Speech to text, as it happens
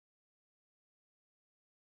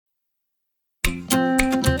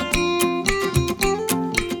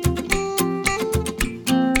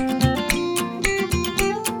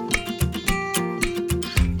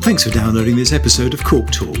Thanks for downloading this episode of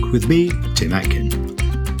Cork Talk with me, Tim Atkin.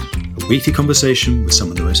 A weekly conversation with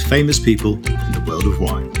some of the most famous people in the world of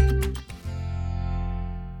wine.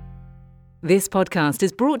 This podcast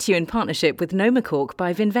is brought to you in partnership with Noma Cork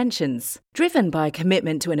by Vinventions. Driven by a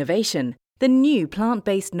commitment to innovation, the new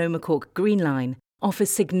plant-based Noma Cork Green Line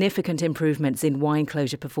offers significant improvements in wine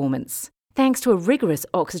closure performance. Thanks to a rigorous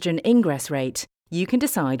oxygen ingress rate, you can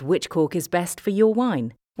decide which cork is best for your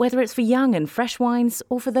wine, whether it's for young and fresh wines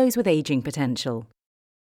or for those with ageing potential.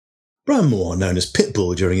 Brian Moore, known as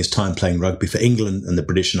Pitbull during his time playing rugby for England and the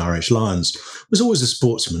British and Irish Lions, was always a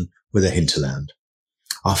sportsman with a hinterland.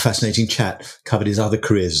 Our fascinating chat covered his other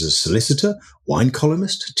careers as a solicitor, wine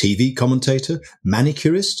columnist, TV commentator,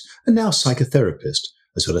 manicurist, and now psychotherapist,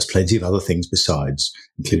 as well as plenty of other things besides,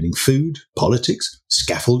 including food, politics,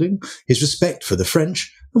 scaffolding, his respect for the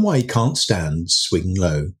French, and why he can't stand Swing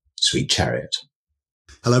Low, Sweet Chariot.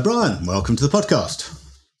 Hello, Brian. Welcome to the podcast.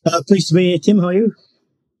 Pleased to be here, Tim. How are you?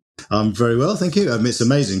 I'm very well, thank you. It's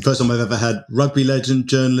amazing. First time I've ever had rugby legend,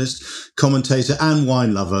 journalist, commentator and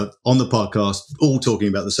wine lover on the podcast, all talking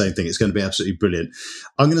about the same thing. It's going to be absolutely brilliant.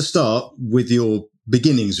 I'm going to start with your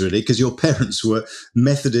beginnings, really, because your parents were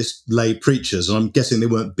Methodist lay preachers, and I'm guessing they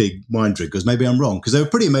weren't big wine drinkers. Maybe I'm wrong, because they were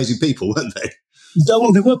pretty amazing people, weren't they?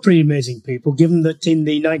 Well, they were pretty amazing people, given that in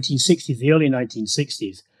the 1960s, the early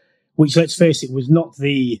 1960s, which, let's face it, was not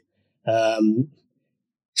the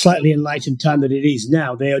slightly enlightened time that it is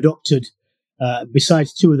now, they adopted,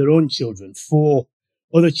 besides two of their own children, four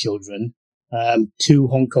other children, two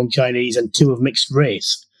Hong Kong Chinese and two of mixed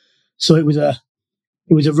race. So it was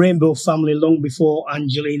a rainbow family long before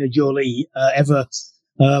Angelina Jolie ever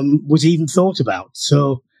was even thought about.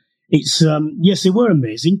 So it's yes, they were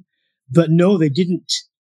amazing, but no, they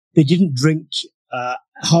didn't drink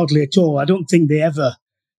hardly at all. I don't think they ever.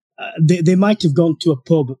 They might have gone to a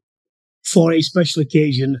pub for a special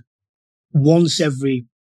occasion once every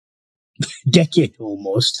decade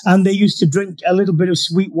almost, and they used to drink a little bit of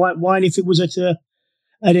sweet white wine if it was at a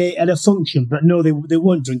function. But no, they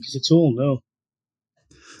weren't drinkers at all. No.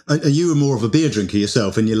 And you were more of a beer drinker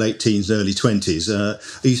yourself in your late teens, early 20s.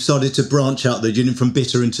 You started to branch out there, from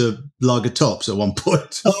bitter into lager tops at one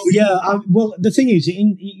point. Oh yeah. Well, the thing is,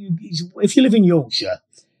 if you live in Yorkshire,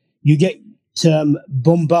 you get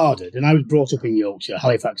bombarded, and I was brought up in Yorkshire,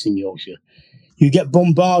 Halifax in Yorkshire. You get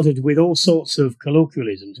bombarded with all sorts of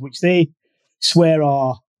colloquialisms, which they swear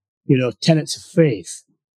are, tenets of faith,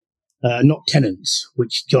 not tenants,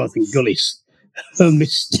 which Jonathan Gullis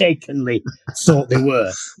mistakenly thought they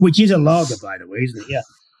were, which is a lager, by the way, isn't it? Yeah,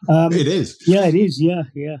 it is. Yeah, it is. Yeah.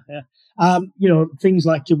 Things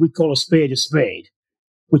like we call a spade,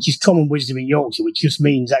 which is common wisdom in Yorkshire, which just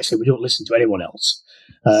means actually we don't listen to anyone else.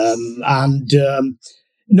 No, I've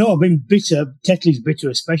been bitter. Tetley's bitter,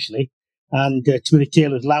 especially, and Timothy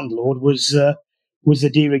Taylor's landlord was the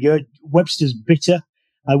de rigueur. Webster's bitter.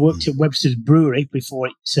 I worked at Webster's Brewery before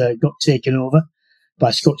it got taken over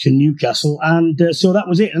by Scotch and Newcastle, and so that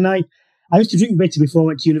was it. And I used to drink bitter before I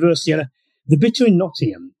went to university. And the bitter in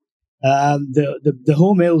Nottingham, the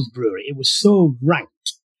Home Ales Brewery, it was so rank.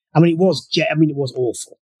 I mean, it was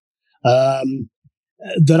awful.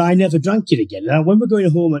 That I never drank it again. Now, when we're going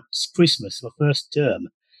home at Christmas for first term,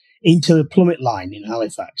 into the Plummet line in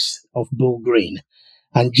Halifax off Bull Green,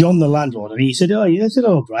 and John, the landlord, and he said,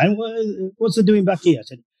 "Oh, Brian, what's they doing back here?" I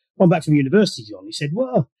said, "Well, I'm back from university, John." He said,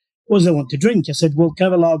 "Well, what do they want to drink?" I said, "Well, can I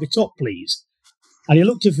have a lager top, please?" And he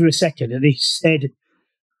looked at me for a second, and he said,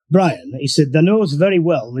 "Brian," he said, "they know us very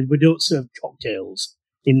well that we don't serve cocktails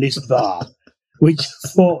in this bar," which I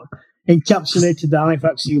thought encapsulated the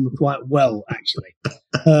Halifax humour quite well, actually.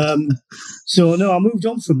 So, no, I moved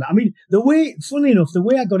on from that. I mean, funnily enough, the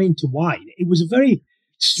way I got into wine, it was a very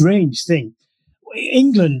strange thing.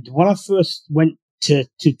 England, when I first went to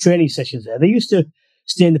training sessions there, they used to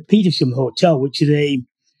stay in the Petersham Hotel, which is a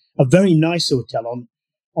very nice hotel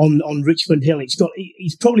on Richmond Hill.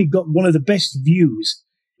 It's probably got one of the best views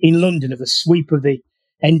in London of the sweep of the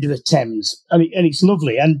end of the Thames, and it's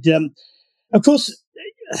lovely. And, of course,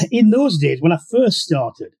 in those days, when I first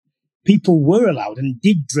started, people were allowed and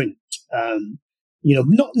did drink,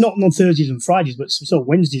 not on Thursdays and Fridays, but so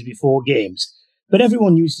Wednesdays before games. But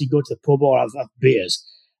everyone used to go to the pub or have beers.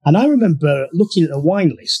 And I remember looking at a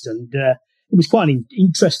wine list, and it was quite an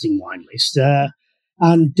interesting wine list. And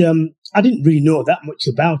I didn't really know that much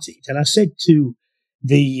about it. And I said to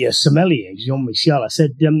the sommelier, Jean-Michel, I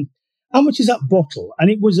said, "How much is that bottle?" And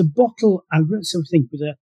it was a bottle, I read something, it was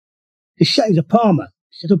a Parma.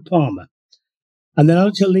 Chateau Parma. And then I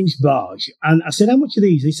looked at Lynch Barge, and I said, "How much are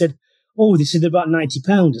these?" They said, they're about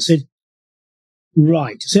 £90. I said,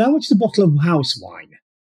 "Right." I said, "How much is a bottle of house wine?"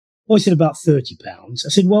 Oh, he said about £30. I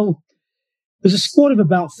said, well, there's a squad of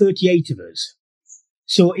about 38 of us.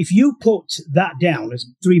 So if you put that down as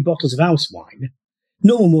 3 bottles of house wine,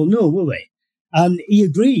 no one will know, will they? And he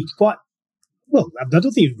agreed quite well. I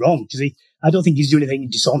don't think he's wrong because I don't think he's doing anything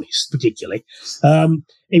dishonest, particularly.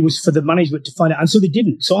 It was for the management to find out, and so they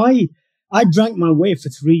didn't. So I drank my way for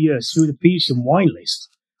 3 years through the Peterson wine list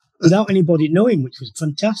without anybody knowing, which was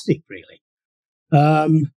fantastic, really.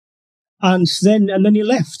 And then he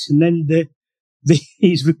left, and then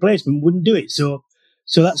his replacement wouldn't do it. So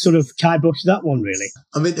that sort of kiboshed that one, really.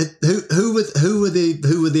 I mean, who were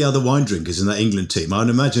the other wine drinkers in that England team? I'd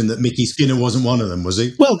imagine that Mickey Skinner wasn't one of them, was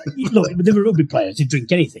he? Well, look, they were rugby players. They'd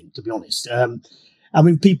drink anything, to be honest. I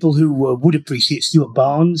mean, people who would appreciate Stuart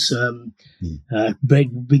Barnes,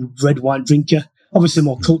 big red wine drinker. Obviously,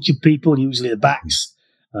 more cultured people, usually the backs.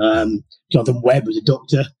 Jonathan Webb was a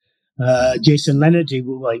doctor. Jason Leonard,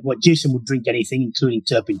 Jason would drink anything, including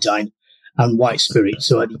turpentine and white spirit,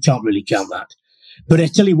 so you can't really count that. But I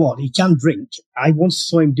tell you what, he can drink. I once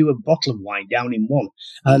saw him do a bottle of wine down in one.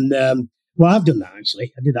 And, I've done that,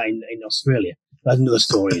 actually. I did that in Australia. That's another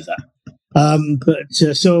story of that.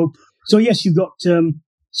 So yes, you've got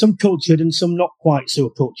some cultured and some not quite so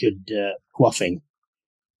cultured quaffing.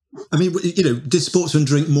 I mean, did sportsmen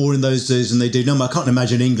drink more in those days than they do now? I can't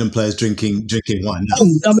imagine England players drinking wine now.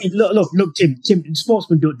 I mean, look, Tim,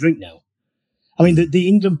 sportsmen don't drink now. I mean, the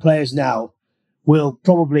England players now will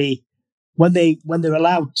probably, when they're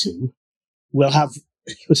allowed to, will have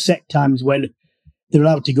set times when they're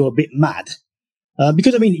allowed to go a bit mad.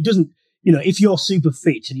 Because, I mean, it doesn't, if you're super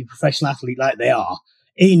fit and you're a professional athlete like they are,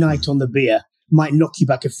 a night on the beer might knock you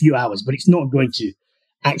back a few hours, but it's not going to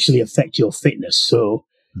actually affect your fitness. So,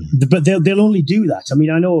 but they'll only do that. I mean,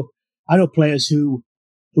 I know players who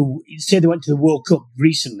say they went to the World Cup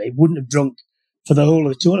recently wouldn't have drunk for the whole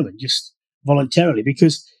of the tournament, just voluntarily,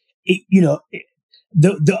 because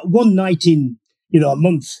the one night in a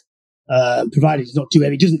month, provided it's not too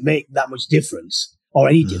heavy, doesn't make that much difference or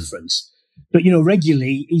any difference. But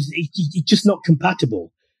regularly, it's just not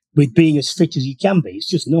compatible with being as fit as you can be. It's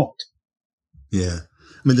just not. Yeah.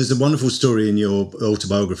 I mean, there's a wonderful story in your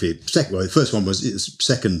autobiography. The first one was its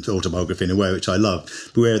second autobiography in a way, which I love,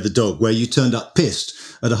 Beware of the Dog, where you turned up pissed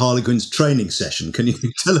at a Harlequins training session. Can you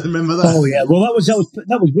remember that? Oh yeah, well that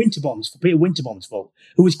was Winterbourne's, Peter Winterbourne's fault,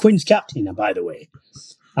 who was Quinn's captain, by the way.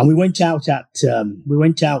 And we went out at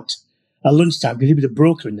lunchtime because he was a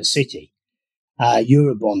broker in the city,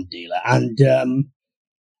 Eurobond dealer,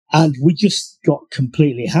 and we just got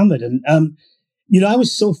completely hammered. And I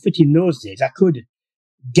was so fit in those days, I could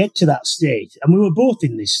get to that state, and we were both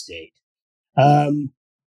in this state.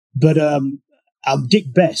 But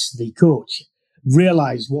Dick Best, the coach,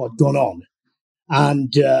 realised what had gone on,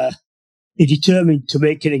 and he determined to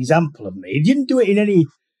make an example of me. He didn't do it in any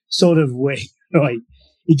sort of way, right?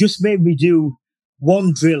 He just made me do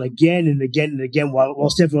one drill again and again and again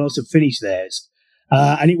whilst everyone else had finished theirs.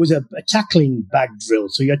 And it was a tackling bag drill,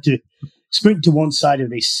 so you had to sprint to one side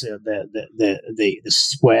of this the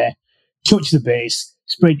square, touch the base,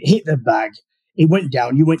 sprint, hit the bag. It went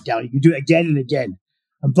down. You went down. You could do it again and again.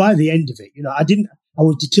 And by the end of it, I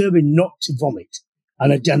was determined not to vomit,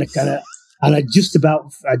 and I just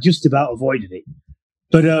about avoided it.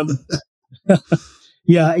 But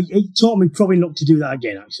yeah, it taught me probably not to do that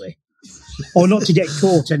again, actually, or not to get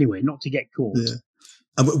caught anyway. Not to get caught. Yeah.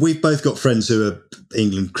 And we've both got friends who are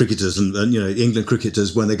England cricketers, and England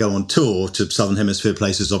cricketers, when they go on tour to Southern Hemisphere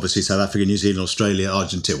places, obviously South Africa, New Zealand, Australia,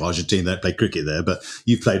 Argentina. Well, Argentina, they play cricket there, but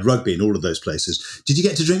you've played rugby in all of those places. Did you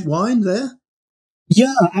get to drink wine there?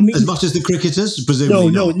 Yeah, I mean, as much as the cricketers,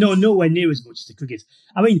 presumably. No, nowhere near as much as the cricketers.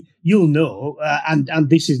 I mean, you'll know, and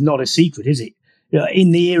this is not a secret, is it?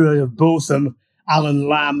 In the era of Botham, Alan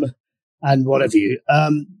Lamb, and what have you,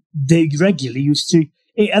 they regularly used to.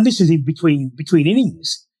 And this was in between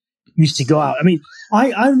innings, used to go out. I mean,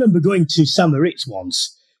 I remember going to St Moritz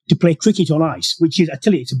once to play cricket on ice, which is, I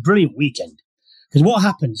tell you, it's a brilliant weekend. Because what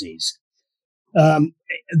happens is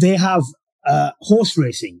they have horse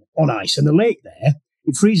racing on ice, and the lake there,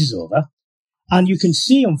 it freezes over. And you can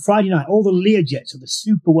see on Friday night all the Learjets of the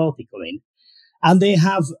super wealthy come in, and they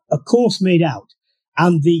have a course made out.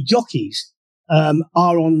 And the jockeys they're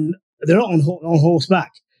not on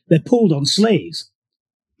horseback, they're pulled on sleighs.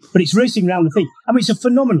 But it's racing around the thing. I mean, it's a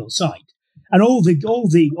phenomenal sight, and all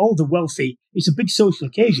the wealthy. It's a big social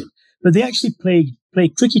occasion. But they actually play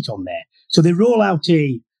cricket on there, so they roll out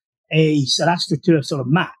an astroturf sort of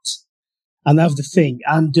mat, and they have the thing.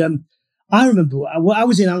 And I remember I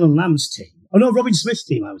was in Alan Lamb's team. Oh no, Robin Smith's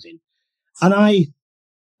team I was in, and I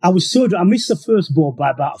was I missed the first ball by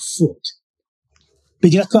about a foot,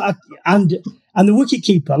 because And the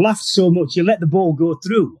wicketkeeper laughed so much he let the ball go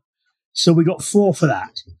through. So we got 4 for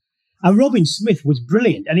that. And Robin Smith was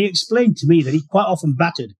brilliant. And he explained to me that he quite often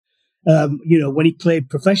batted, when he played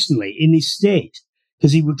professionally in his state,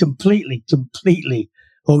 because he was completely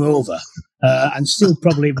hungover and still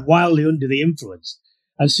probably wildly under the influence.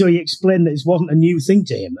 And so he explained that this wasn't a new thing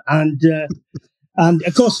to him. And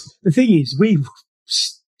of course, the thing is, we were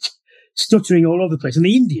stuttering all over the place. And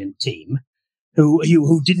the Indian team,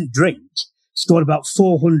 who didn't drink, scored about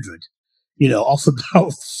 400, off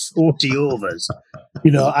about 40 overs,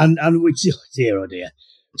 and which, oh dear.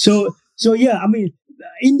 So yeah, I mean,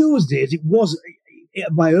 in those days, it was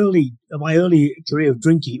my early career of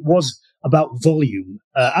drinking. It was about volume,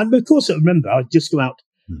 and of course, I remember I would just go out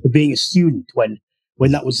being a student when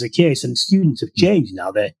that was the case. And students have changed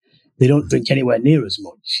now; they don't drink anywhere near as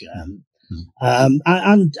much,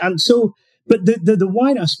 and so. But the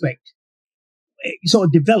wine aspect, it sort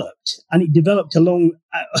of developed, and it developed along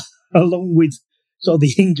with sort of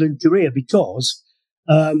the England career, because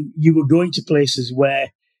you were going to places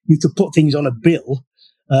where you could put things on a bill,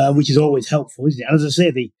 which is always helpful, isn't it? And as I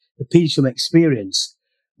say, the Petersham experience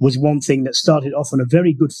was one thing that started off on a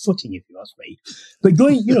very good footing, if you ask me. But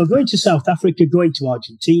going to South Africa, going to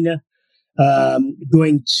Argentina,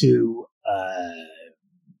 going to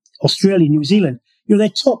Australia, New Zealand, they're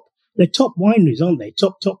top wineries, aren't they?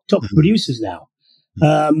 Top producers now.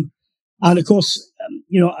 And of course,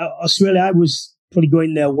 Australia, I was probably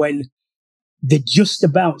going there when they just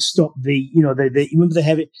about stopped you remember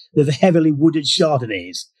the heavily wooded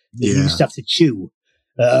Chardonnays that you used to have to chew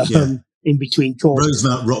in between courses.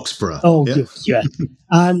 Rosemount, Roxburgh. Oh, yeah.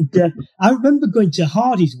 And I remember going to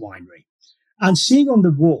Hardy's winery and seeing on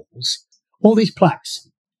the walls all these plaques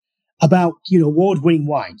about, award-winning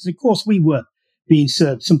wines. And of course, we were being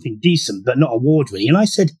served something decent, but not award-winning. And I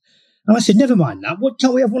said, never mind that. What,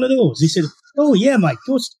 can't we have one of those? He said, oh, yeah, Mike, of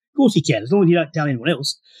course he can, as long as you don't tell anyone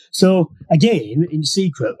else. So, again, in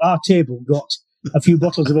secret, our table got a few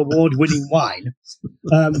bottles of award-winning wine.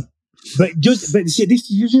 But see, this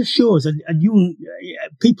just shows, and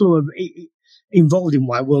people who are involved in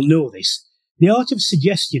wine will know this. The art of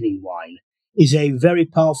suggestion in wine is a very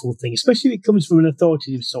powerful thing, especially if it comes from an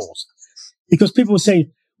authoritative source. Because people were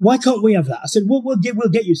saying, why can't we have that? I said, well, we'll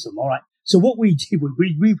get you some, all right. So what we did was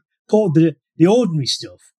we poured the ordinary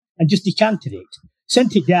stuff and just decanted it,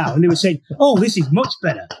 sent it down, and they were saying, oh, this is much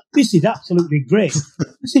better. This is absolutely great.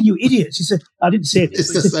 I said, you idiots. He said, I didn't say this.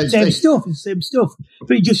 It's the same stuff. It's the same stuff.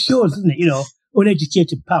 But it just shows, doesn't it,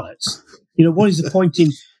 uneducated palates. What is the point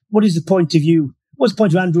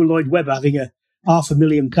of Andrew Lloyd Webber having a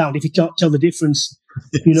 £500,000 if you can't tell the difference,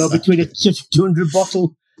 Exactly. between a 200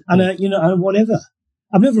 bottle and and whatever.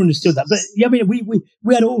 I've never understood that. But yeah, I mean,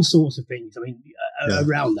 we had all sorts of things. I mean,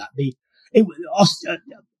 around that.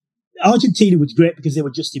 Argentina was great because they were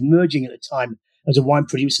just emerging at the time as a wine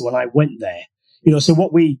producer when I went there. So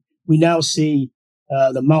what we now see,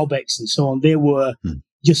 the Malbecs and so on, they were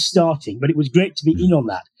just starting, but it was great to be in on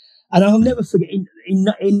that. And I'll never forget, in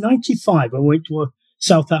 95, I went to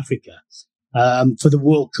South Africa for the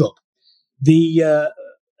World Cup.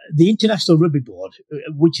 The International Rugby Board,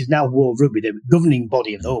 which is now World Rugby, the governing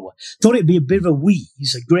body of the whole world, thought it'd be a bit of a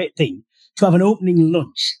wheeze, a great thing, to have an opening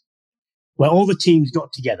lunch where all the teams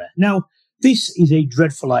got together. Now, this is a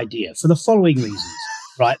dreadful idea for the following reasons,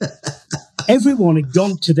 right? Everyone had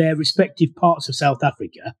gone to their respective parts of South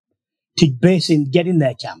Africa to get in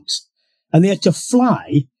their camps, and they had to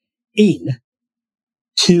fly in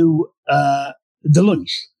to the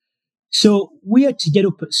lunch. So we had to get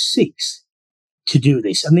up at 6 to do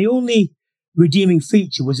this. And the only redeeming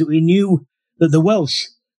feature was that we knew that the Welsh,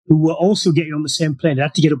 who were also getting on the same plane,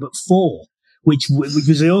 had to get up at 4, which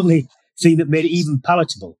was the only thing that made it even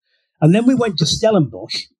palatable. And then we went to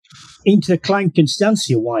Stellenbosch into the Klein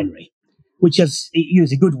Constantia winery, which is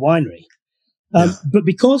a good winery. But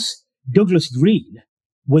because Douglas Green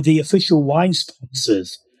were the official wine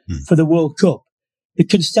sponsors for the World Cup, the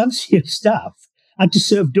Constantia staff had to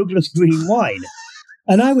serve Douglas Green wine.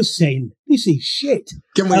 And I was saying, this is shit.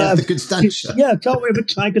 Can we have the Constantia? Yeah, can't we have a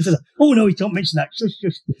Klein Constantia? Oh, no, you can't mention that. Shush.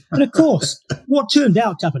 And of course, what turned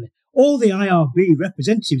out to happen, all the IRB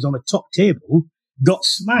representatives on the top table got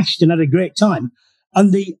smashed and had a great time.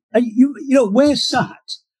 And we're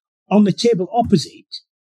sat on the table opposite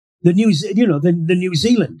the New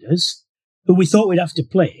Zealanders, who we thought we'd have to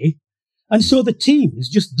play. And so the teams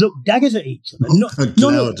just looked daggers at each other.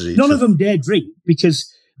 None of them dared drink because,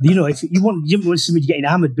 if you want somebody getting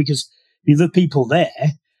hammered because the other people there.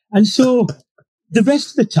 And so the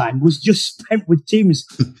rest of the time was just spent with teams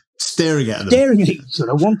staring at each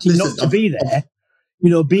other, wanting not to be there,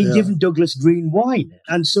 being given Douglas Green wine.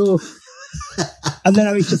 And so and then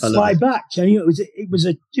I used to fly back. And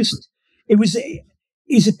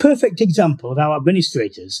it's a perfect example of how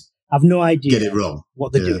administrators have no idea get it wrong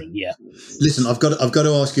what they're doing. Yeah. Listen, I've got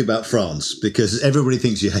to ask you about France, because everybody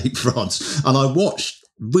thinks you hate France, and I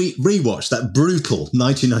rewatched that brutal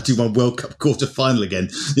 1991 World Cup quarter-final again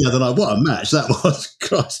the other night. What a match that was.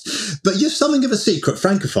 Christ. But you're something of a secret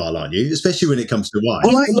Francophile, aren't you? Especially when it comes to wine.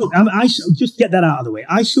 Well, look, I just get that out of the way.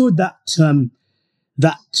 I showed that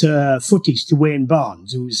footage to Wayne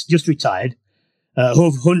Barnes, who's just retired,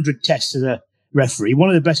 over 100 tests as a referee, one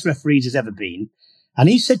of the best referees there's ever been. And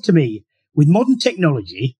he said to me, with modern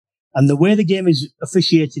technology and the way the game is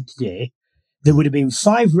officiated today, there would have been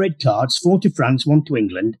 5 red cards, 4 to France, 1 to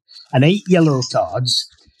England, and 8 yellow cards.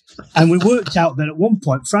 And we worked out that at one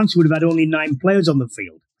point, France would have had only 9 players on the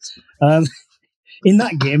field. In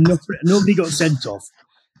that game, nobody got sent off.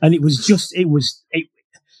 And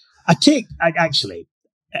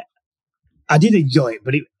I did enjoy it,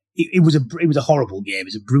 but it was a horrible game. It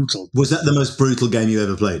was a brutal. Was that the most brutal game you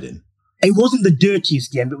ever played in? It wasn't the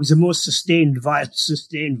dirtiest game, but it was the most sustained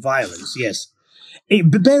violence, yes.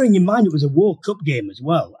 But bearing in mind, it was a World Cup game as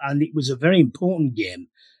well, and it was a very important game,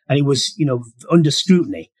 and it was, under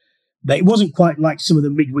scrutiny. But it wasn't quite like some of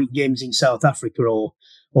the midweek games in South Africa or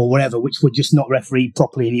whatever, which were just not refereed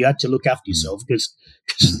properly, and you had to look after yourself because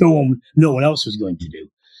no one else was going to do.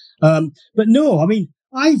 But no, I mean,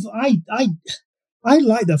 I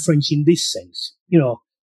like the French in this sense.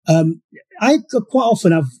 I quite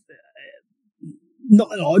often have.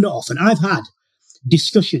 Not often. I've had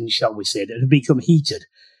discussions, shall we say, that have become heated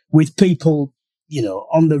with people,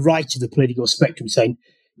 on the right of the political spectrum saying,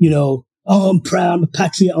 oh, I'm proud, I'm a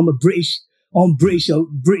patriot, I'm British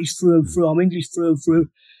through and through, I'm English through and through.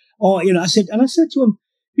 Or, I said to them,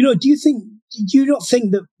 do you not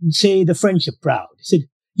think that, say, the French are proud? He said,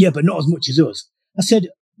 yeah, but not as much as us. I said,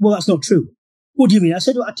 well, that's not true. What do you mean? I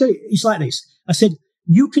said, well, I tell you, it's like this. I said,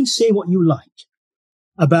 you can say what you like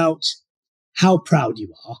about how proud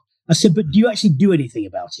you are. I said, but do you actually do anything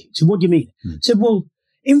about it? So what do you mean? I said, well,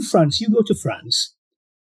 in France, you go to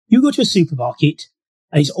a supermarket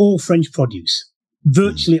and it's all French produce,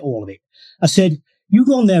 virtually all of it. I said, you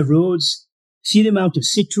go on their roads, see the amount of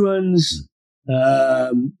Citroens,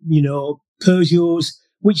 Peugeots,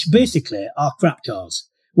 which basically are crap cars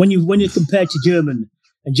when you're compared to German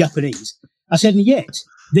and Japanese. I said, and yet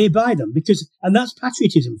they buy them and that's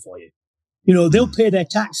patriotism for you. They'll pay their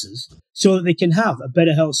taxes so that they can have a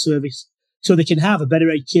better health service, so they can have a better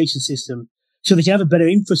education system, so they can have a better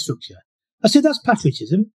infrastructure. I said, that's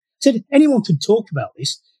patriotism. I said, anyone can talk about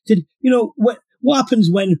this. I said, what happens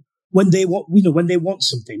when they want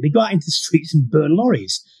something? They go out into the streets and burn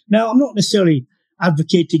lorries. Now, I'm not necessarily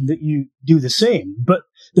advocating that you do the same, but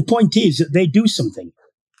the point is that they do something.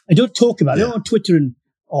 I don't talk about it. They're on Twitter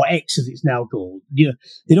or X, as it's now called.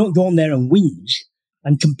 They don't go on there and whinge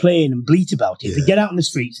and complain and bleat about it. They get out in the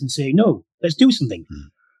streets and say, no, let's do something.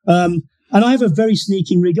 And I have a very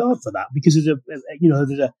sneaking regard for that because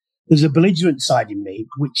there's a belligerent side in me,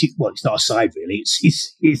 which, it's not a side really.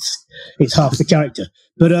 It's half the character,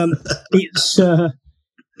 but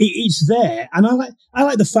it's there. And I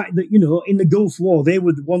like the fact that, in the Gulf War, they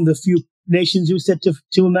were one of the few nations who said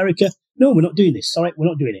to America, no, we're not doing this. Sorry, we're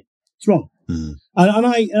not doing it. It's wrong. And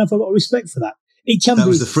I have a lot of respect for that. That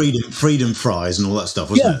was the freedom fries and all that stuff,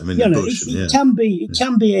 wasn't it? I mean, it can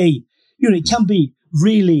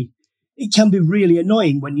be really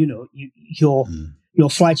annoying when your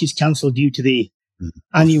flight is cancelled due to the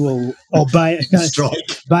annual or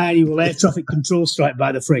biannual air traffic control strike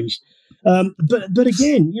by the French. But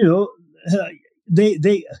again,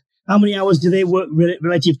 they how many hours do they work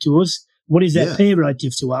relative to us? What is their pay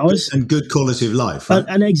relative to ours? And good quality of life, right?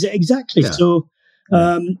 And exactly. Yeah. So.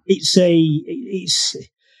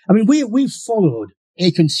 We've followed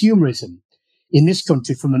a consumerism in this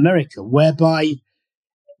country from America, whereby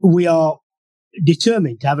we are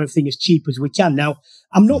determined to have everything as cheap as we can. Now,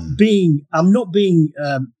 I'm not being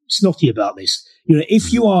snotty about this.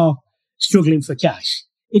 If you are struggling for cash,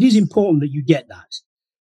 it is important that you get that.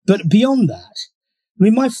 But beyond that,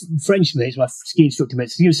 my French mates, my ski instructor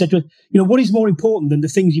mates, said to me, what is more important than the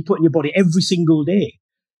things you put in your body every single day?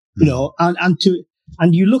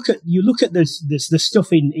 And you look at the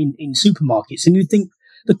stuff in supermarkets, and you think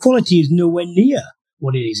the quality is nowhere near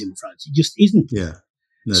what it is in France. It just isn't. Yeah,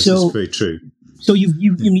 no, that's very true. So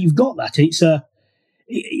you've got that. It's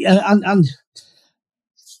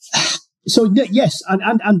so yes,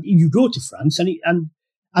 and you go to France, and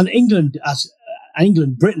England,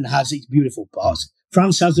 Britain has its beautiful parts.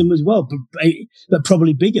 France has them as well, but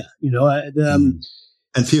probably bigger.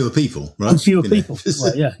 And fewer people, right? And fewer people.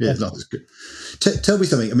 Well, yeah. Yeah, that's good. Tell me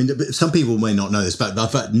something. I mean, some people may not know this, but in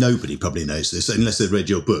fact, nobody probably knows this unless they've read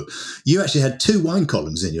your book. You actually had 2 wine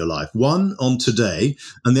columns in your life, one on Today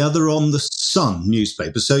and the other on the Sun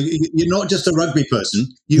newspaper. So you're not just a rugby person.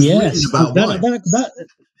 You've written about wine.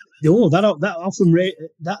 That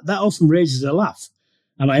often raises a laugh,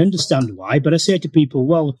 and I understand why. But I say to people,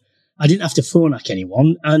 well, I didn't have to phone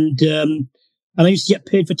anyone, and I used to get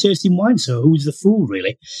paid for tasting wine. So who's the fool,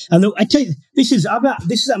 really? And I tell you, this has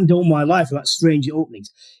happened all my life about strange openings.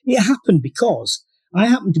 It happened because I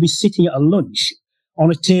happened to be sitting at a lunch on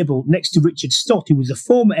a table next to Richard Stott, who was a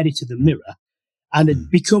former editor of the Mirror and had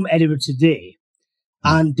become editor of Today.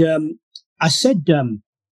 And I said,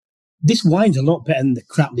 this wine's a lot better than the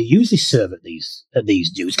crap they usually serve at these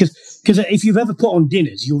dudes. Because if you've ever put on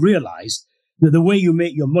dinners, you'll realise that the way you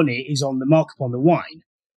make your money is on the markup on the wine.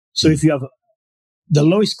 So if you have the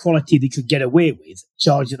lowest quality they could get away with,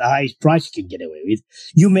 charged at the highest price you can get away with,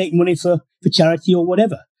 you make money for charity or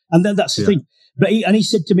whatever. And then that's the thing. But he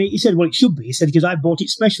said to me, well, it should be. He said, because I bought it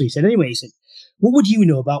specially. He said, anyway, he said, what would you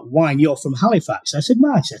know about wine? You're from Halifax. I said,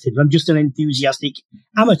 Max, I'm just an enthusiastic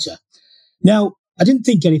amateur. Now, I didn't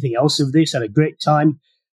think anything else of this. I had a great time.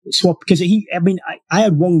 Because I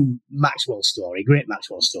had one Maxwell story, great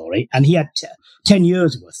Maxwell story, and he had 10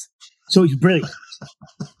 years worth. So it's brilliant.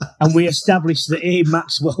 And we established that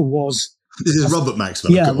Maxwell was... This is Robert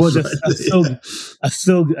Maxwell, yeah, was a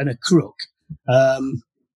thug and a crook. And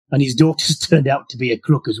his daughters turned out to be a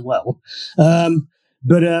crook as well.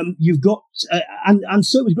 But you've got... and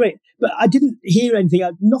so it was great. But I didn't hear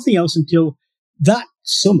nothing else until that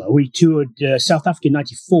summer. We toured South Africa in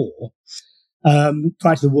 94,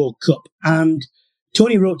 prior to the World Cup. And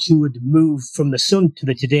Tony Roach, who had moved from the Sun to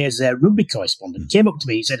the Today as their rugby correspondent, came up to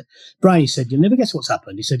me. He said, Brian, he said, you'll never guess what's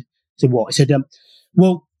happened. He said what? He said,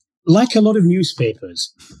 well, like a lot of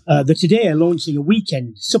newspapers, the Today are launching a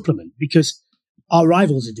weekend supplement because our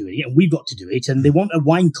rivals are doing it and we've got to do it. And they want a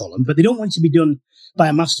wine column, but they don't want it to be done by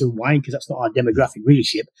a master of wine because that's not our demographic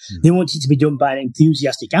readership. They want it to be done by an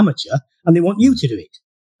enthusiastic amateur and they want you to do it.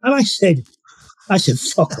 And I said,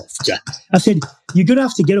 fuck off, Jack. I said, you're going to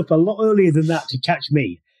have to get up a lot earlier than that to catch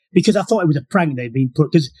me, because I thought it was a prank they'd been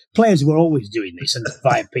put, because players were always doing this and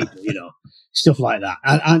via people, stuff like that.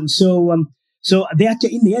 And so they had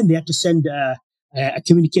to, in the end, they had to send a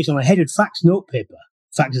communication on a headed fax notepaper,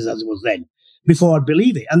 faxes as it was then, before I'd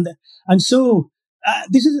believe it. And so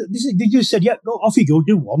this is, they just said, yeah, go, off you go,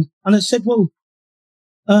 do one. And I said, well,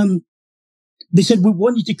 they said, we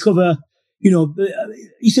want you to cover, he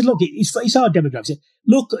said, look, it's our demographic. He said,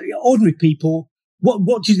 look, ordinary people,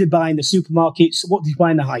 what do they buy in the supermarkets? What do they buy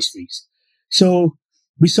in the high streets? So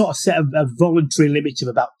we sort of set a voluntary limit of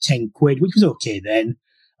about 10 quid, which was okay then.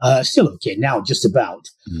 Still okay now, just about.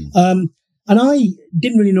 And I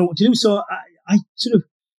didn't really know what to do. So I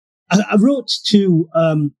wrote to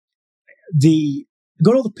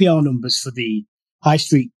got all the PR numbers for the high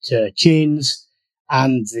street chains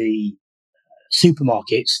and the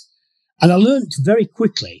supermarkets. And I learned very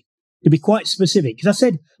quickly to be quite specific, because I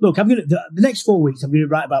said, look, the next 4 weeks, I'm going to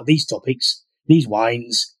write about these topics, these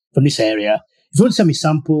wines from this area. If you want to send me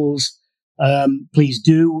samples, please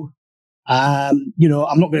do. I'm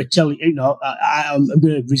not going to tell you, I'm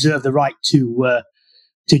going to reserve the right to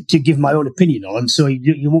give my own opinion on them, so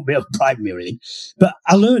you won't be able to bribe me or anything. But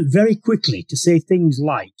I learned very quickly to say things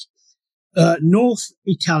like North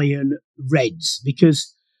Italian Reds,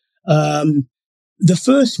 because the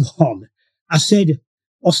first one, I said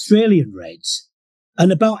Australian Reds,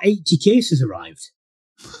 and about 80 cases arrived.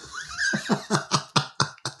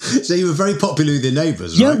 So you were very popular with your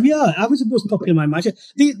neighbours, right? Yeah, I was the most popular in my mind.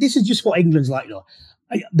 This is just what England's like,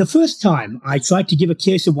 the first time I tried to give a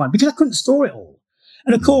case of wine, because I couldn't store it all.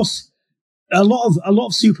 And of course, a lot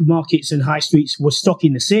of supermarkets and high streets were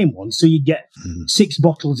stocking the same one, so you'd get 6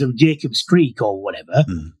 bottles of Jacob's Creek or whatever,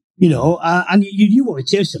 and you knew what it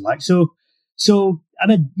tasted like. So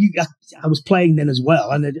I was playing then as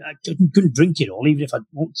well, and I couldn't drink it all, even if I'd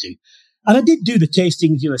want to. And I did do the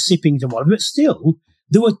tastings, sippings and whatever, but still,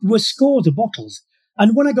 there were scores of bottles.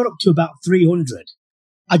 And when I got up to about 300,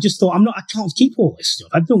 I just thought, I can't keep all this stuff.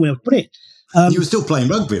 I don't know where to put it. You were still playing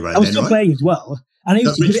rugby, right? I was still playing as well. And I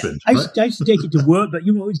used to take it to work, but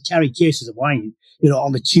you always carry cases of wine,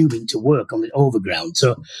 on the tubing to work on the overground.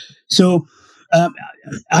 So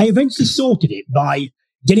I eventually sorted it by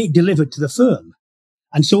getting it delivered to the firm.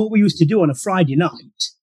 And so what we used to do on a Friday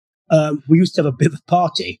night, we used to have a bit of a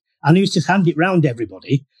party, and I used to hand it round to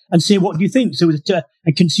everybody and say, what do you think? So it was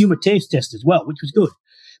a consumer taste test as well, which was good.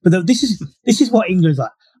 But this is what England's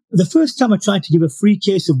like. The first time I tried to give a free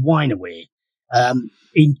case of wine away,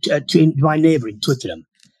 in my neighbour in Twickenham.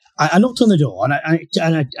 I knocked on the door and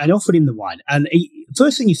I offered him the wine. And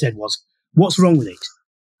first thing he said was, "What's wrong with it?"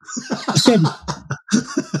 I said,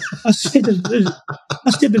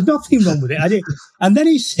 "There's nothing wrong with it." And then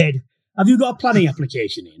he said, "Have you got a planning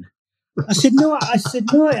application in?" I said, "No." I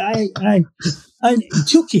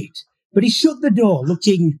took it, but he shut the door,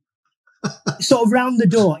 looking sort of round the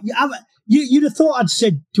door. You'd have thought I'd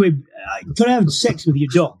said to him, "Can I have sex with your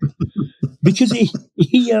dog?" Because it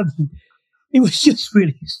was just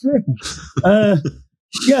really strange.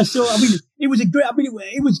 So I mean, it was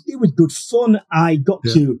it was good fun. I got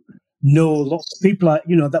to know lots of people.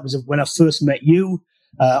 That was when I first met you,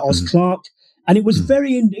 Oz Clark, and it was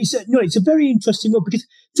it's a very interesting one because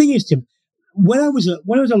the thing is, Tim, when I was a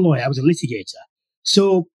lawyer, I was a litigator.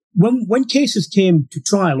 So when cases came to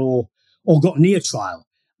trial or got near trial,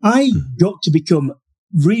 I got to become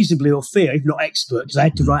reasonably au fait, if not expert, because I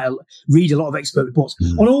had to read a lot of expert reports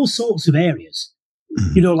on all sorts of areas.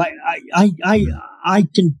 Like I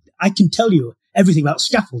can tell you everything about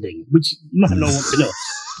scaffolding, which you might not want to know.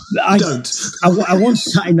 I once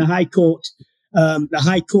sat in the High Court,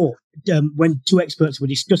 when two experts were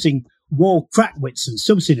discussing wall crack widths and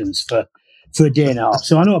subsidence for a day and a half.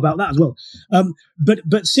 So I know about that as well.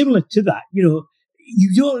 But similar to that,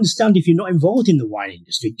 you don't understand if you're not involved in the wine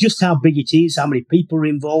industry, just how big it is, how many people are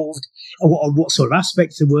involved, or what sort of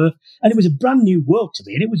aspects there were. And it was a brand new world to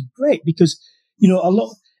me. And it was great because,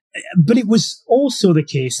 but it was also the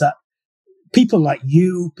case that people like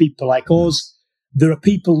you, people like us, there are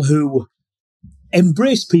people who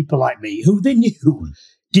embrace people like me who they knew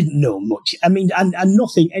didn't know much. I mean, and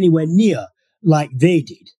nothing anywhere near like they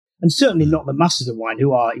did. And certainly not the masters of wine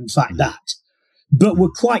who are in fact that, but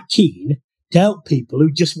were quite keen to help people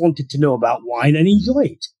who just wanted to know about wine and enjoy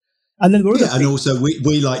it. And then and also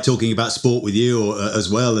we like talking about sport with you as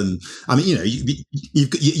well. And I mean,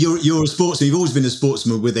 you're a sportsman. You've always been a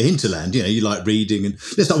sportsman with a hinterland. You like reading. And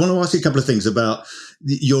listen, I want to ask you a couple of things about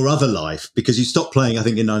your other life, because you stopped playing, I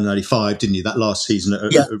think, in 1995, didn't you? That last season at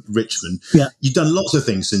Richmond. Yeah. You've done lots of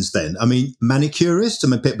things since then. I mean, manicurist. I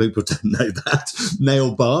mean, people don't know that.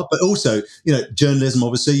 Nail bar, but also, journalism.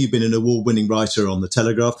 Obviously, you've been an award-winning writer on the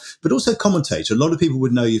Telegraph, but also commentator. A lot of people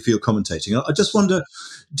would know you for your commentating. I just wonder,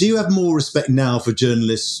 do you have more respect now for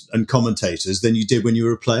journalists and commentators than you did when you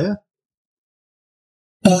were a player?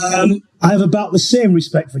 I have about the same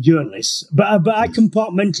respect for journalists, but I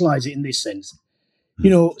compartmentalise it in this sense.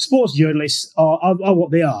 Sports journalists are what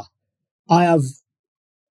they are. I have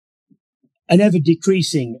an ever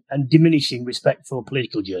decreasing and diminishing respect for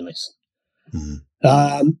political journalists. And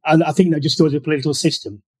I think that just goes with the political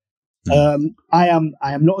system. I am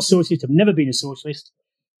not a socialist. I've never been a socialist.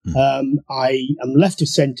 I am left of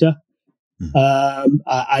centre.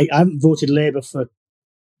 I haven't voted Labour for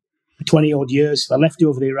 20 odd years. I left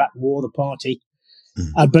over the Iraq War, the party.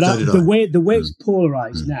 But the way it's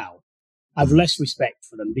polarised now, I've less respect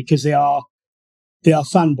for them because they are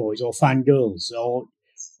fanboys or fangirls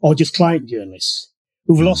or just client journalists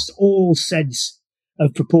who've lost all sense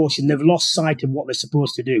of proportion. They've lost sight of what they're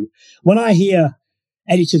supposed to do. When I hear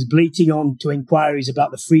editors bleating on to inquiries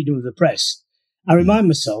about the freedom of the press, I remind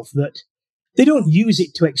myself that they don't use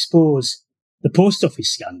it to expose the post office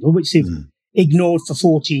scandal, which they've ignored for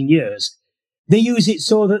 14 years. They use it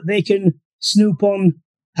so that they can snoop on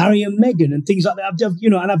Harry and Meghan and things like that.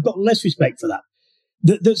 And I've got less respect for that.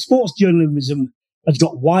 The sports journalism has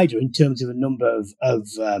got wider in terms of a number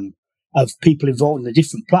of people involved in the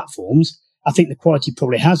different platforms. I think the quality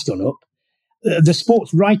probably has gone up. The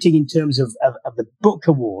sports writing in terms of the book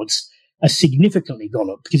awards has significantly gone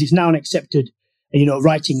up because it's now an accepted,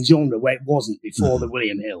 writing genre where it wasn't before the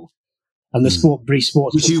William Hill and the brief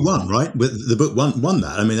sports. Which you won, right? The book won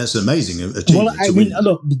that. I mean, that's an amazing achievement.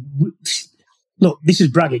 Well, look, this is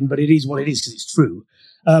bragging, but it is what it is because it's true.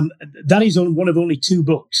 That is one of only two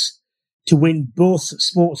books to win both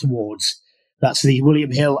sports awards. That's the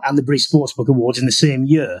William Hill and the British Sports Book Awards in the same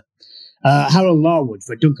year. Harold Larwood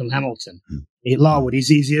for Duncan Hamilton. Larwood is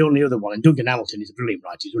the only other one, and Duncan Hamilton is a brilliant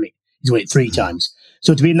writer. He's won it 3 times.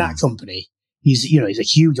 So to be in that company, he's a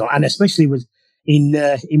huge one, and especially with in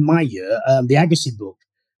my year, the Agassi book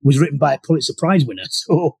was written by a Pulitzer Prize winner.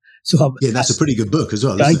 So that's a pretty good book as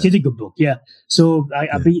well. It is a good book, yeah. So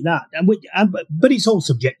I beat that, but it's all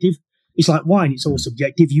subjective. It's like wine; it's all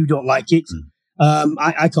subjective. You don't like it.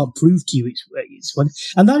 I can't prove to you it's fun,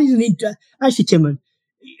 and that is actually, Tim.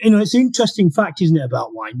 It's an interesting fact, isn't it,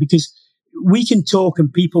 about wine? Because we can talk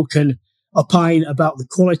and people can opine about the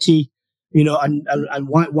quality, and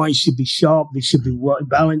white wine should be sharp, they should be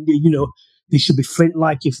balanced, they should be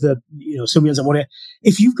flint-like if somebody doesn't want it.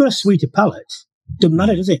 If you've got a sweeter palate, doesn't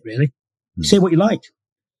matter, does it, really? Say what you like.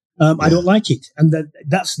 I don't like it. And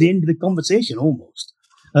that's the end of the conversation almost.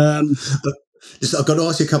 I've got to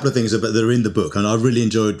ask you a couple of things that are in the book, and I really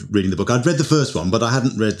enjoyed reading the book. I'd read the first one, but I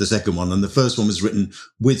hadn't read the second one, and the first one was written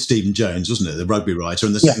with Stephen Jones, wasn't it, the rugby writer,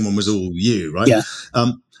 and the second one was all you, right? Yeah.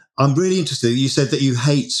 I'm really interested. You said that you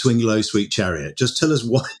hate Swing Low, Sweet Chariot. Just tell us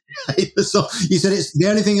why you hate the song. You said it's the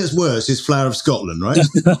only thing that's worse is Flower of Scotland, right?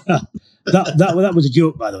 that was a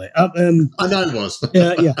joke, by the way. I know it was.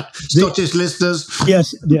 Yeah. Scottish listeners.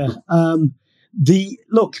 Yes, yeah.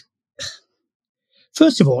 Look,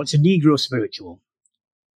 first of all, it's a Negro spiritual.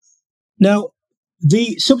 Now,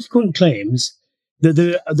 the subsequent claims that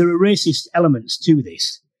there are racist elements to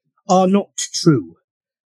this are not true.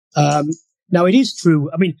 Now, it is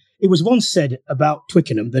true. I mean, it was once said about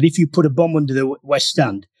Twickenham that if you put a bomb under the West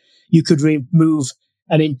Stand, you could remove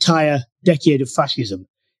an entire decade of fascism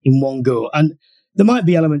in one go. And there might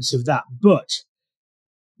be elements of that, but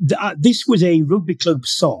this was a rugby club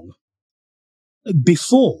song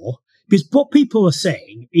before, because what people are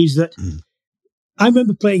saying is that I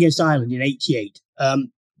remember playing against Ireland in '88.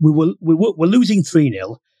 We were losing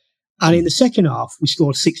 3-0, and in the second half, we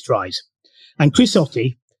scored 6 tries. And Chris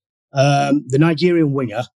Ottey, the Nigerian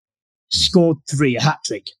winger, scored 3, a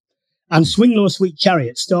hat-trick. And Swing Low, Sweet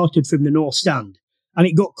Chariot started from the North Stand, and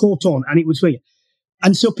it got caught on, and it was swinging.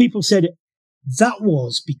 And so people said that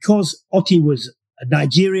was because Ottey was a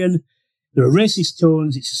Nigerian, there are racist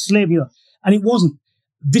tones, it's a slave, and it wasn't.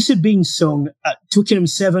 This had been sung at Twickenham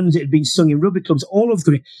Sevens, it had been sung in rugby clubs all over the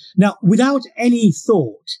country. Now, without any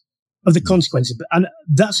thought of the consequences, and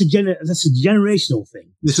that's a generational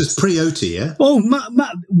thing. This was pre-Ottey, yeah? Oh,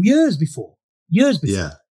 years before. Yeah.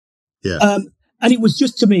 And it was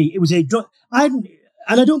just, to me, it was and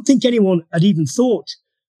I don't think anyone had even thought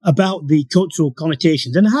about the cultural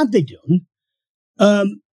connotations. And had they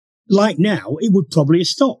done, like now, it would probably have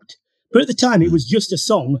stopped. But at the time, it was just a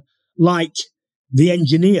song like The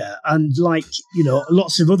Engineer and like,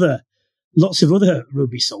 lots of other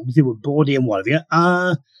rugby songs. They were bawdy and whatever,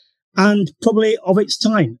 and probably of its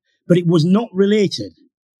time. But it was not related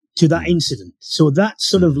to that incident. So that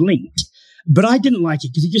sort of linked. But I didn't like it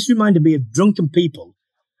because it just reminded me of drunken people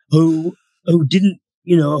who didn't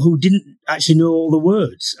actually know all the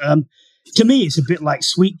words. To me, it's a bit like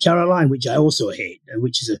Sweet Caroline, which I also hate,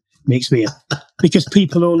 which makes me because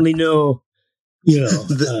people only know,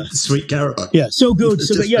 Sweet Caroline. Yeah, so good.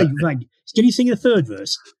 So, yeah, can you sing the third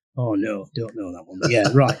verse? Oh no, don't know that one. But yeah,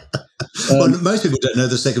 right. Well, most people don't know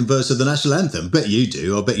the second verse of the national anthem. Bet you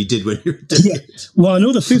do. I bet you did when you were doing it. Well, I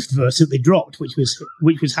know the fifth verse that they dropped, which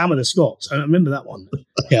was Hammer the Scots. I remember that one.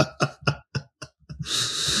 Yeah.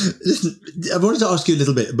 Listen, I wanted to ask you a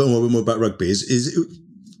little bit more about rugby. Is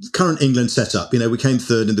current England setup? We came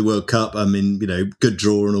third in the World Cup. I mean, good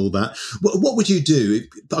draw and all that. What would you do?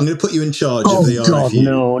 I'm going to put you in charge of the RFU.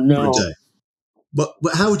 No. For a day. But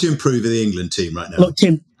how would you improve the England team right now? Look,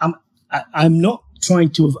 Tim, I'm not trying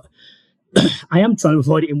to. I am trying to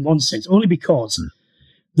avoid it in one sense, only because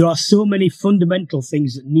there are so many fundamental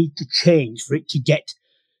things that need to change for it to get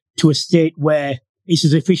to a state where it's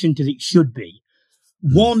as efficient as it should be.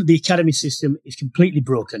 One, the academy system is completely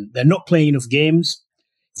broken. They're not playing enough games.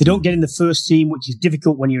 If they don't get in the first team, which is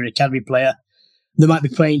difficult when you're an academy player, they might be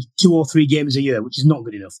playing 2 or 3 games a year, which is not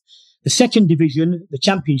good enough. The second division, the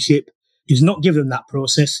championship, does not give them that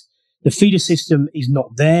process. The feeder system is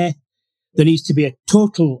not there. There needs to be a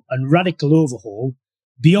total and radical overhaul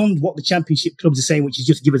beyond what the championship clubs are saying, which is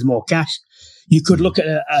just give us more cash. You could look at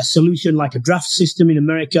a solution like a draft system in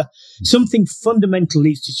America. Something fundamental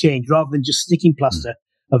needs to change rather than just sticking plaster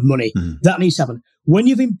of money. That needs to happen. When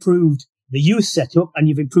you've improved the youth setup and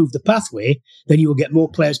you've improved the pathway, then you will get more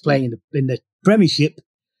players playing in the Premiership,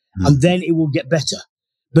 and then it will get better.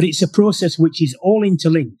 But it's a process which is all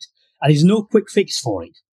interlinked, and there's no quick fix for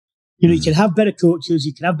it. You can have better coaches,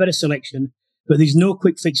 you can have better selection, but there's no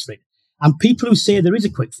quick fix for it. And people who say there is a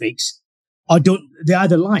quick fix they're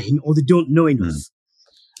either lying or they don't know enough.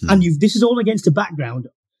 And this is all against the background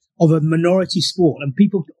of a minority sport. And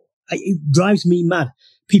it drives me mad.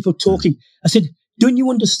 People talking. I said, don't you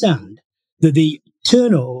understand that the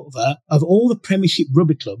turnover of all the Premiership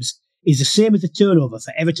rugby clubs is the same as the turnover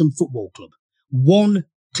for Everton Football Club? One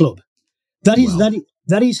club. That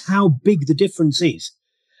is how big the difference is.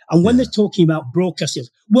 And when they're talking about broadcast deals,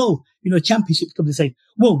 championship clubs are saying,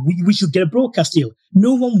 we should get a broadcast deal.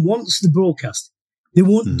 No one wants the broadcast. They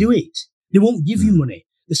won't do it. They won't give you money.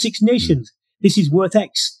 The Six Nations, this is worth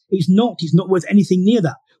X. It's not worth anything near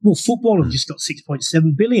that. Well, football have just got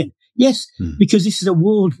 6.7 billion. Yes, because this is a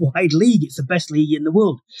worldwide league. It's the best league in the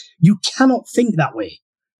world. You cannot think that way.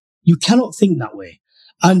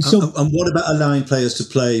 And so, and what about allowing players to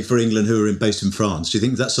play for England who are based in France? Do you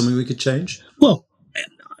think that's something we could change? well,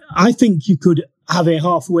 I think you could have a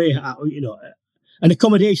halfway, an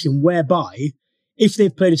accommodation whereby if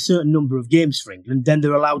they've played a certain number of games for England, then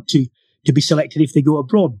they're allowed to be selected if they go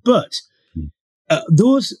abroad. But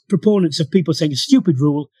those proponents of people saying it's a stupid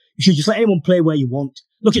rule, you should just let anyone play where you want.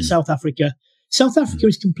 Look at South Africa. South Africa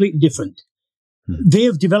is completely different. They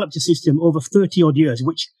have developed a system over 30 odd years,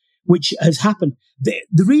 which has happened.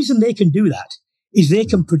 The reason they can do that is they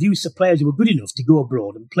can produce the players who are good enough to go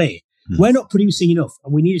abroad and play. We're not producing enough,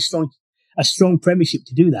 and we need a strong premiership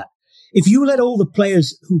to do that. If you let all the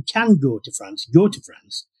players who can go to France,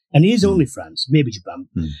 and it is only France, maybe Japan,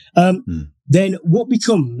 then what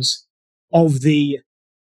becomes of the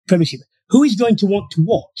premiership? Who is going to want to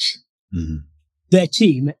watch their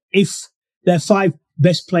team if their 5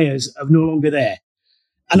 best players are no longer there?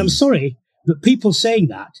 And I'm sorry, but people saying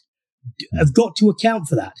that have got to account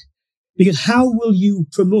for that. Because how will you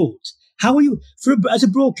promote? How will you, as a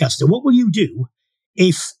broadcaster, what will you do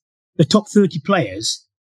if the top 30 players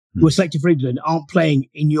who are selected for England aren't playing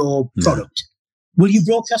in your product? Will you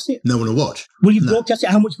broadcast it? No one will watch. Will you broadcast it?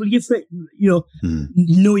 How much will you give for it?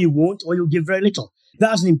 No, you won't, or you'll give very little.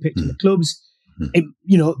 That has an impact on the clubs.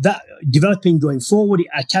 That developing going forward,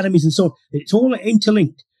 academies and so on. It's all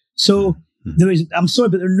interlinked. So I'm sorry,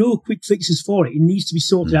 but there are no quick fixes for it. It needs to be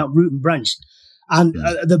sorted out root and branch. And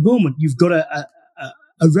at the moment, you've got a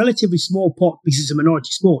relatively small pot because it's a minority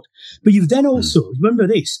sport. But you've then also, remember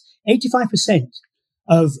this, 85%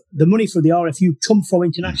 of the money for the RFU come from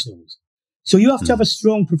internationals. So you have to have a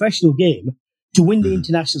strong professional game to win the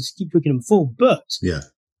internationals to keep Twickenham full. But,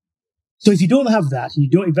 so if you don't have that and you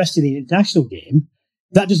don't invest in the international game,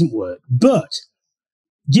 that doesn't work. But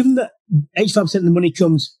given that 85% of the money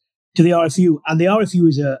comes to the RFU, and the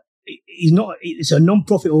RFU it's a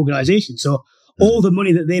non-profit organisation, so all the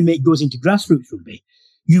money that they make goes into grassroots rugby.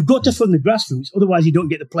 You've got to fund the grassroots, otherwise you don't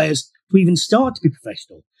get the players to even start to be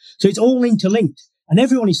professional. So it's all interlinked, and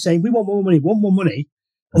everyone is saying we want more money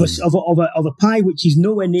of a pie which is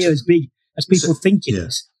nowhere near as big as people think it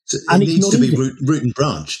is. So it needs to be root and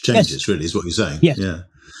branch changes. Really, is what you're saying. Yes. Yeah.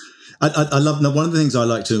 I love. Now, one of the things I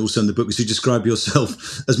liked also in the book was you describe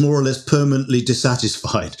yourself as more or less permanently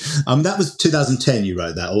dissatisfied. That was 2010. You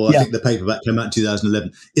wrote that, or I think the paperback came out in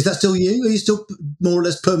 2011. Is that still you? Are you still more or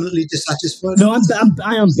less permanently dissatisfied? No,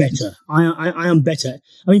 I am better. I am better.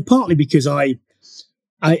 I mean, partly because I'm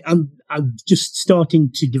just starting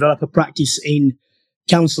to develop a practice in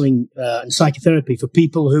counselling and psychotherapy for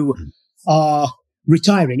people who are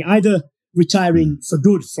retiring, either retiring for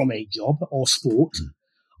good from a job or sport,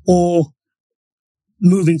 or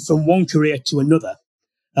moving from one career to another.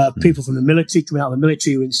 People from the military, coming out of the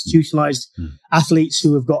military, who are institutionalised, athletes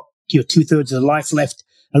who have got 2/3 of their life left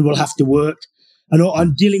and will have to work,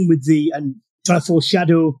 and dealing with and trying to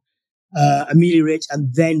foreshadow, ameliorate,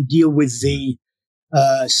 and then deal with the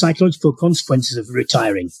psychological consequences of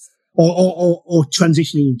retiring or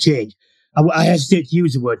transitioning and change. I hesitate to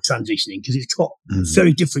use the word transitioning because it's got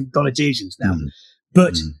very different connotations now.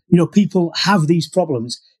 But, people have these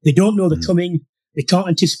problems. They don't know they're coming. They can't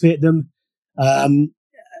anticipate them.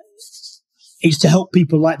 It's to help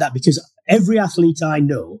people like that, because every athlete I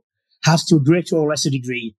know has, to a greater or lesser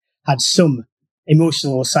degree, had some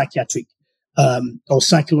emotional or psychiatric or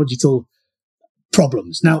psychological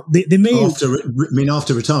problems. Now, they may after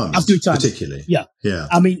retirement. After retirement, particularly. Yeah. Yeah.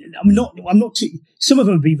 I mean, I'm not too, some of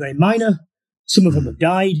them have been very minor. Some of them have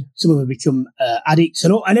died. Some of them have become addicts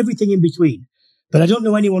and everything in between. But I don't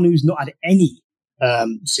know anyone who's not had any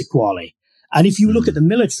sequelae. And if you look at the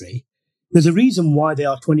military, there's a reason why they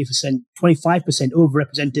are 20%, 25%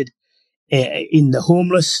 overrepresented in the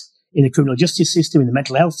homeless, in the criminal justice system, in the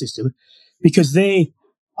mental health system, because they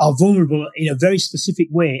are vulnerable in a very specific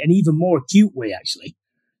way, and even more acute way, actually,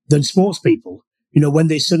 than sports people. When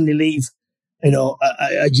they suddenly leave,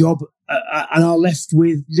 a job and are left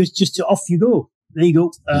with just off you go. There you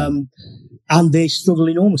go. And they struggle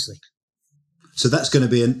enormously. So that's going to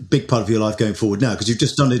be a big part of your life going forward now, because you've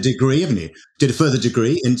just done a degree, haven't you? Did a further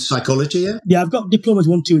degree in psychology, yeah? Yeah, I've got diplomas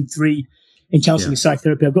 1, 2 and 3 in counselling and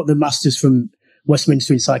psychotherapy. I've got the masters from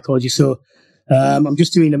Westminster in psychology. So I'm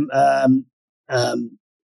just doing a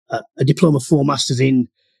diploma 4 masters in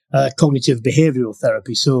cognitive behavioural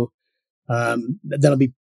therapy. So then I'll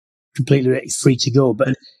be completely free to go.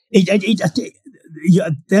 But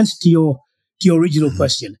the answer to your original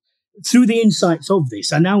question, through the insights of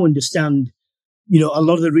this, I now understand a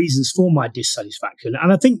lot of the reasons for my dissatisfaction.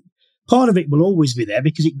 And I think part of it will always be there,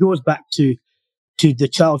 because it goes back to the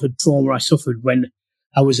childhood trauma I suffered when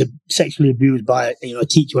I was sexually abused by a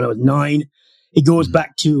teacher when I was 9. It goes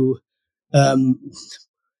back to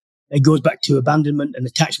it goes back to abandonment and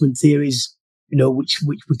attachment theories, which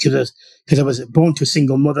because I was born to a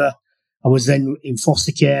single mother, I was then in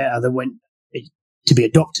foster care. I then went to be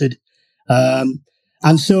adopted.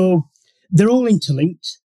 And so they're all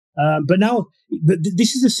interlinked. But now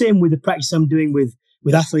this is the same with the practice I'm doing with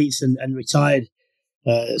athletes and retired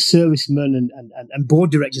servicemen and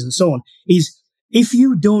board directors and so on, is if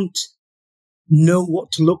you don't know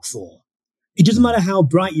what to look for, it doesn't matter how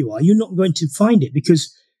bright you are, you're not going to find it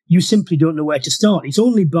because you simply don't know where to start. It's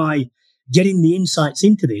only by getting the insights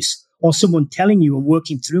into this or someone telling you and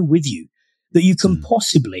working through with you that you can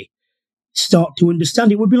possibly start to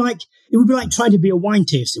understand. It would be like trying to be a wine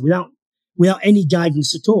taster without any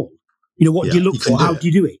guidance at all. What do you look for? How do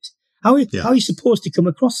you do it? How are you supposed to come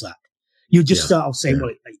across that? You just start off saying,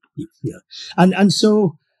 and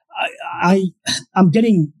so I'm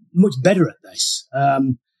getting much better at this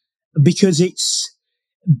because it's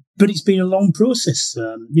been a long process.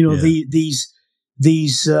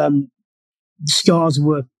 These scars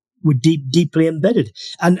were deeply embedded,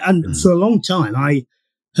 and for a long time I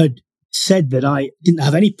had said that I didn't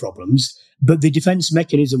have any problems, but the defense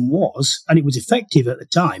mechanism was, and it was effective at the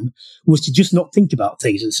time, was to just not think about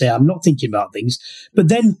things and say, I'm not thinking about things. But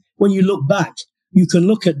then when you look back, you can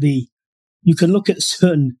look at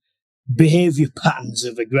certain behavior patterns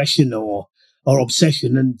of aggression or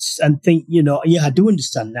obsession and think, I do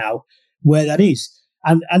understand now where that is.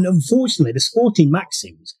 And unfortunately, the sporting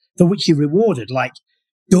maxims for which you're rewarded, like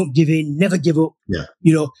don't give in, never give up,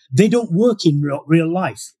 they don't work in real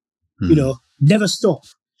life. Never stop.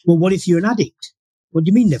 Well, what if you're an addict? What do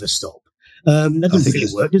you mean never stop? That doesn't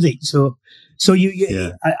really work, does it? So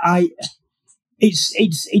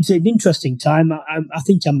it's an interesting time. I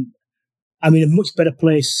think I'm in a much better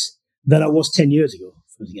place than I was 10 years ago.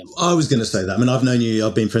 I was going to say that. I mean, I've known you.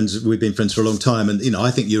 We've been friends for a long time, and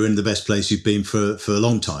I think you're in the best place you've been for a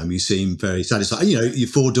long time. You seem very satisfied. Your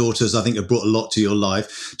 4 daughters, I think, have brought a lot to your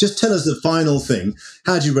life. Just tell us the final thing.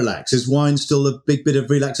 How do you relax? Is wine still a big bit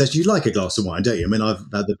of relaxation? You like a glass of wine, don't you? I mean, I've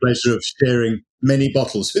had the pleasure of sharing many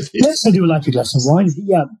bottles with you. Yes, I do like a glass of wine.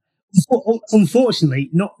 Yeah,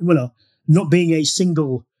 unfortunately, not being a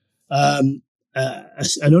single, an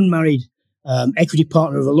unmarried equity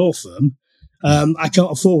partner of a law firm. I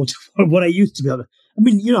can't afford what I used to be able to. I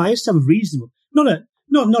mean, I used to have a reasonable, not a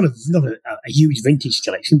huge vintage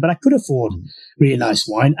collection, but I could afford really nice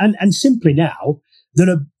wine. And simply now, there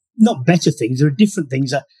are not better things, there are different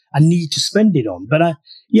things that I need to spend it on. But I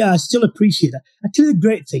still appreciate that. I tell you the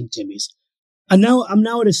great thing, Tim, is I'm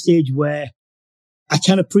now at a stage where I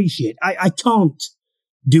can appreciate. I can't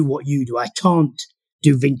do what you do. I can't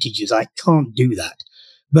do vintages. I can't do that.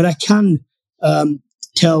 But I can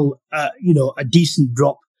tell a decent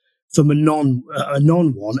drop from a non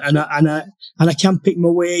one, and I can pick my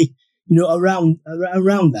way around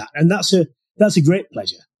that, and that's a great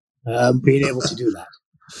pleasure being able to do that.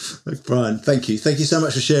 Brian, thank you so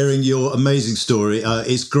much for sharing your amazing story.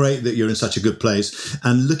 It's great that you're in such a good place,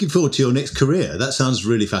 and looking forward to your next career. That sounds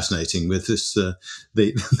really fascinating with this the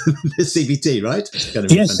CBT, right? Yes,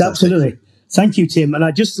 fantastic. Absolutely. Thank you, Tim, and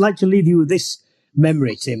I'd just like to leave you with this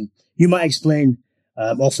memory, Tim. You might explain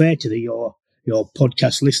off air to your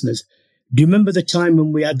podcast listeners. Do you remember the time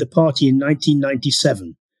when we had the party in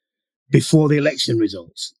 1997 before the election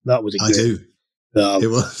results? That was a great. I do. It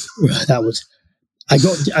was. That was. I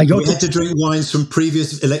got. We had to drink wines from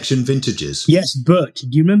previous election vintages. Yes, but do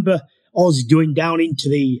you remember Oz going down into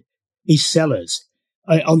his cellars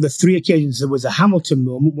on the 3 occasions? There was a Hamilton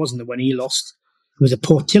moment, wasn't there, when he lost? There was a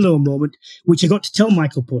Portillo moment, which I got to tell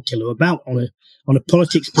Michael Portillo about on a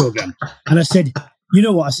politics program, and I said, you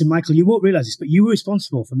know what? I said, Michael, you won't realise this, but you were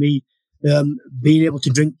responsible for me being able to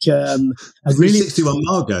drink a really 61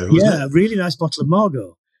 Margot. A really nice bottle of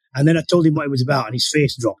Margot. And then I told him what it was about, and his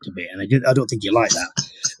face dropped a bit. And I don't think you like that,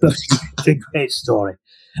 but it's a great story.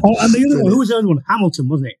 Oh, and the other one, who was the other one? Hamilton,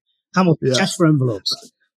 wasn't it? Hamilton, cash for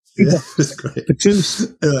envelopes. Yeah, that's great. Patrice.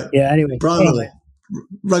 Anyway. Brian,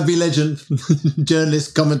 rugby legend,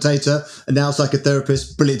 journalist, commentator, and now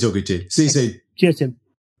psychotherapist. Brilliant talking to you. See you soon. Cheers, Tim.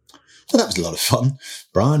 Well, that was a lot of fun.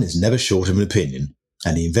 Brian is never short of an opinion,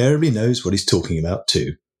 and he invariably knows what he's talking about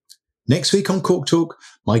too. Next week on Cork Talk,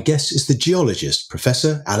 my guest is the geologist,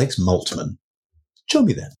 Professor Alex Maltman. Join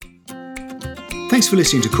me then. Thanks for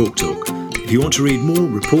listening to Cork Talk. If you want to read more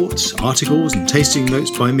reports, articles and tasting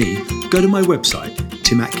notes by me, go to my website,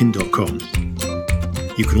 timatkin.com.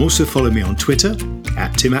 You can also follow me on Twitter,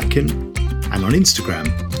 @TimAtkin, and on Instagram,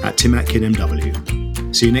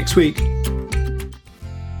 @TimAtkinMW. See you next week.